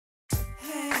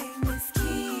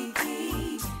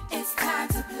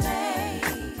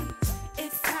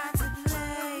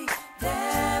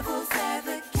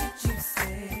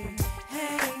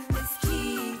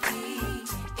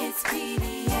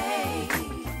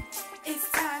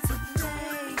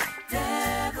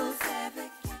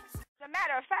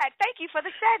you for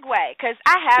the segue, because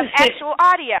I have actual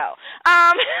audio.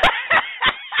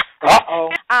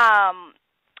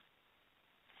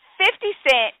 50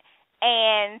 Cent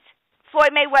and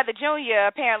Floyd Mayweather Jr.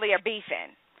 apparently are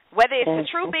beefing. Whether it's a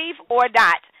true beef or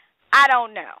not, I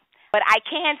don't know. But I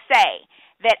can say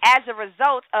that as a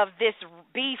result of this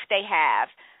beef they have,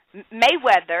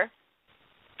 Mayweather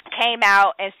came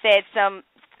out and said some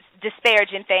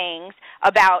disparaging things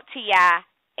about T.I.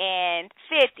 and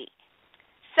 50.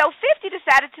 So 50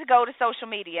 decided to go to social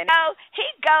media. Now he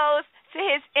goes to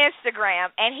his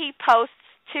Instagram and he posts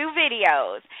 2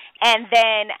 videos. And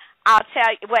then I'll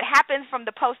tell you what happens from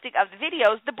the posting of the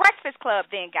videos. The Breakfast Club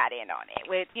then got in on it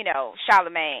with,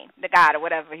 Charlamagne, the God, or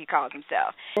whatever he calls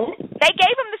himself. They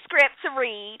gave him the script to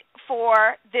read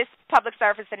for this public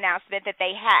service announcement that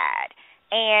they had.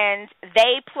 And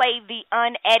they played the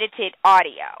unedited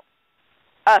audio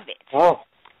of it. Oh.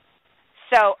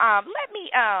 So let me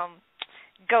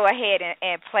go ahead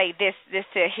and play this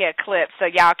to hear clip so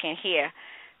y'all can hear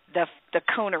the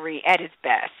coonery at its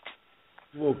best.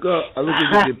 Woke up, I look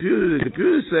at the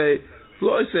computer say,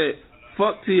 Floyd said,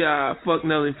 fuck T.I., fuck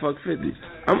Nelly, fuck 50.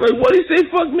 I'm like, what did he say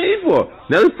fuck me for?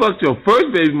 Nelly fucked your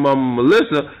first baby mama,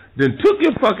 Melissa, then took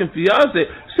your fucking fiance.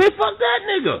 Say fuck that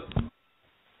nigga.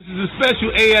 This is a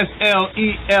special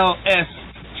ASLELS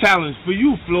challenge for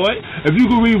you, Floyd. If you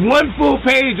can read 1 full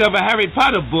page of a Harry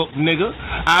Potter book, nigga,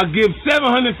 I'll give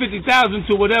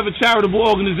 $750,000 to whatever charitable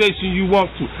organization you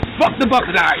want to. Fuck the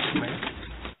bucket of ice, man.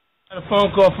 I got a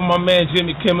phone call from my man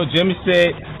Jimmy Kimmel. Jimmy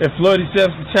said if Floyd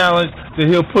accepts the challenge,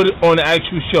 then he'll put it on the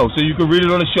actual show, so you can read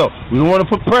it on the show. We don't want to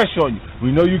put pressure on you.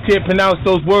 We know you can't pronounce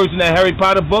those words in that Harry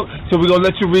Potter book, so we're going to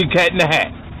let you read Cat in the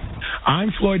Hat.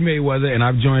 I'm Floyd Mayweather, and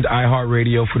I've joined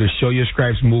iHeartRadio for the Show Your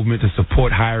Stripes movement to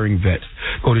support hiring vets.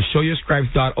 Go to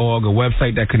showyourstripes.org, a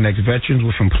website that connects veterans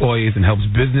with employers and helps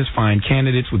business find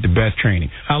candidates with the best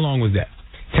training. How long was that?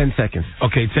 10 seconds.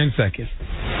 Okay, 10 seconds.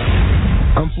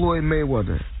 I'm Floyd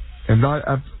Mayweather, and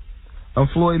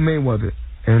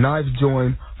I've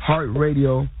joined Heart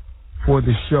Radio for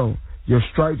the show Your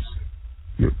Stripes.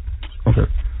 Okay.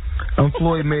 I'm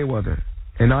Floyd Mayweather,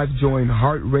 and I've joined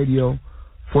Heart Radio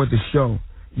for the show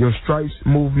Your Stripes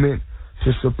movement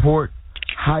to support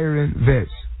hiring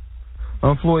vets.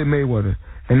 I'm Floyd Mayweather,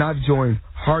 and I've joined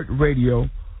Heart Radio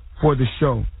for the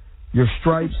show Your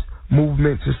Stripes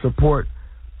movement to support.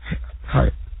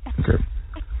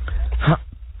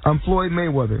 I'm Floyd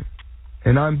Mayweather,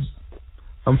 and I'm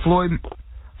Floyd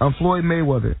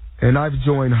Mayweather, and I've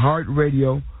joined Heart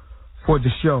Radio for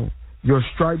the show Your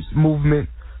Stripes movement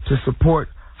to support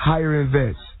hiring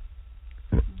vets.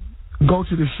 Go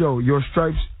to the show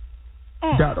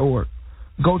yourstripes.org.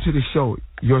 Go to the show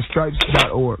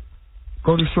yourstripes.org.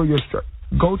 Go to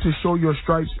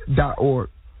showyourstripes.org.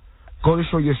 Go to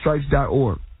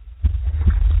showyourstripes.org.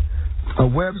 A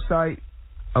website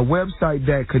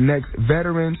that connects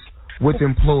veterans with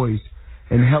employees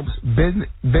and helps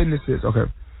businesses. Okay.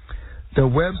 The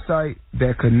website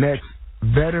that connects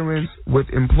veterans with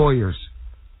employers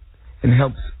and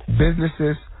helps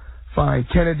businesses find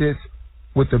candidates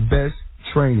with the best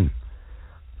training.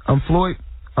 I'm Floyd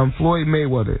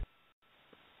Mayweather.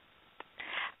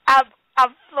 I'm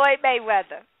Floyd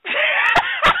Mayweather.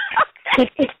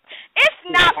 It's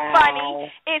not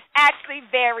funny. It's actually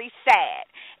very sad.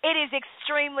 It is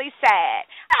extremely sad.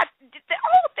 The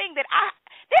whole thing there are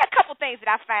a couple things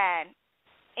that I find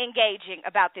engaging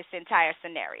about this entire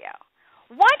scenario.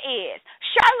 One is,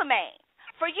 Charlamagne,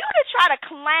 for you to try to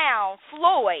clown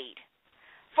Floyd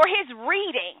for his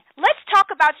reading, let's talk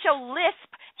about your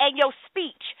lisp and your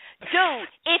speech.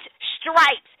 Dude, it's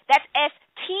stripes. That's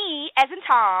S-T as in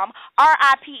Tom,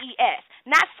 R-I-P-E-S,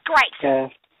 not scrapes.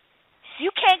 Okay.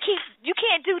 You can't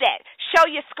do that. Show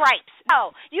your scrapes.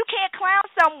 No, you can't clown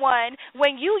someone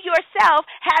when you yourself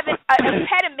have an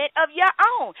impediment of your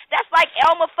own. That's like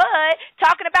Elmer Fudd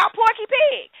talking about Porky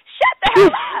Pig. Shut the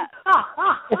hell up.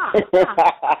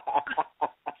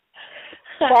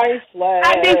 Priceless.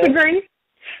 I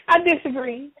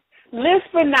disagree.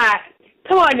 Lisp or not,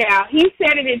 come on now. He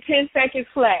said it in 10 seconds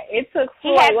flat. It took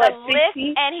Floyd, he has a lisp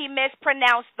and he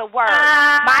mispronounced the word.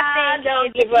 My thing is,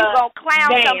 if you gonna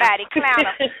clown somebody, clown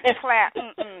them.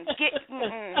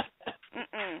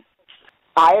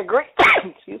 I agree.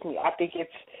 Excuse me. I think it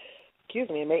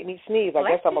made me sneeze. I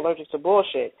guess I'm allergic to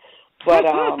bullshit. But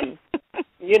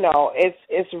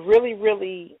it's really,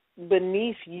 really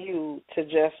beneath you to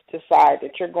just decide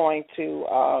that you're going to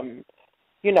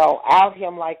out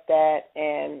him like that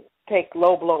and take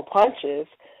low blow punches,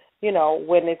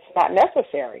 when it's not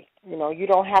necessary. You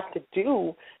don't have to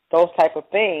do those type of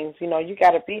things. You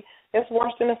got to be, it's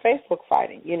worse than a Facebook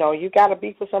fighting. You got to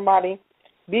be with somebody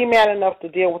be man enough to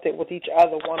deal with it with each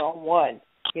other one-on-one.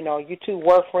 You know, you two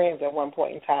were friends at one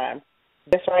point in time.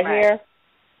 This right here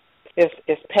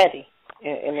is petty,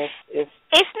 and it's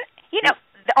you know,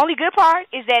 the only good part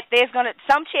is that there's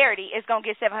some charity is gonna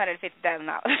get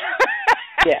 $750,000.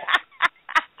 Yeah.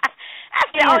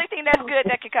 That's the only thing that's good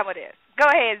that can come with this. Go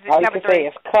ahead, all you number can 3. say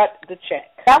is cut the check.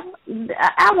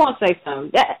 I want to say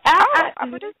something.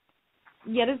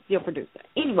 Yeah, this is your producer.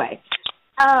 Anyway,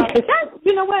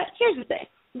 you know what? Here's the thing.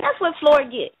 That's what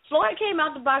Floyd gets. Floyd came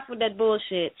out the box with that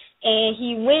bullshit, and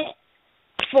he went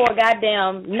for a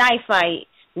goddamn knife fight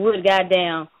with a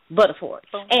goddamn Butterford.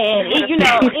 And, you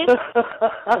know, he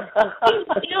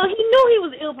knew he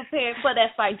was ill-prepared for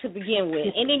that fight to begin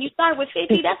with. And then you start with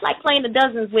 50, that's like playing the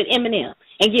dozens with Eminem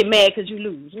and get mad because you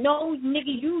lose. No,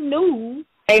 nigga, you knew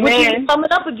what you were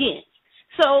coming up against.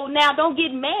 So now don't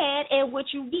get mad at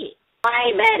what you get.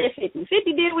 I ain't mad at 50.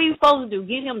 50 did what he was supposed to do,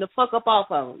 get him the fuck up off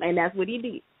of him, and that's what he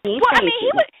did. Well, I mean,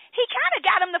 he kind of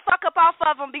got him the fuck up off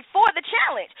of him before the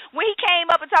challenge when he came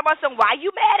up and talked about why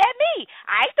you mad at me?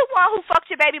 I ain't the one who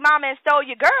fucked your baby mama and stole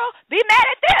your girl. Be mad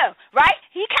at them, right?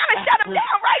 He kind of shut him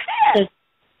down right there.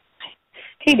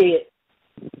 He did.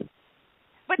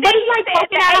 But then he like said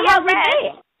the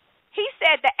ALS. He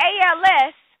said the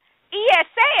ALS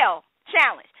ESL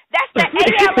challenge. That's the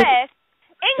ALS.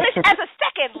 English as a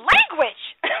second language.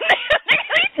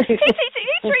 he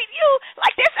treat you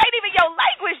like this ain't even your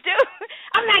language, dude.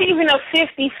 I'm not even a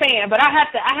 50 fan, but I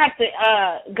have to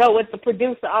go with the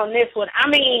producer on this one. I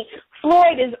mean,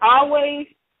 Floyd is always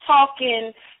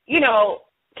talking, you know,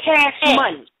 cash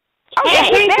money. Oh, yeah,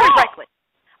 he's very reckless.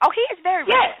 Oh, he is very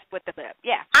reckless with the lip.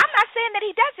 Yeah. I'm not saying that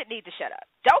he doesn't need to shut up.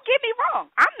 Don't get me wrong.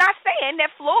 I'm not saying that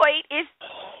Floyd is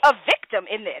a victim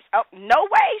in this. Oh, no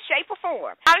way, shape, or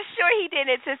form. I'm sure he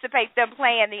didn't anticipate them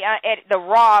playing the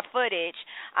raw footage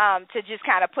to just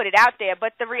kind of put it out there.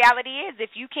 But the reality is,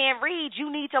 if you can't read, you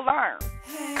need to learn.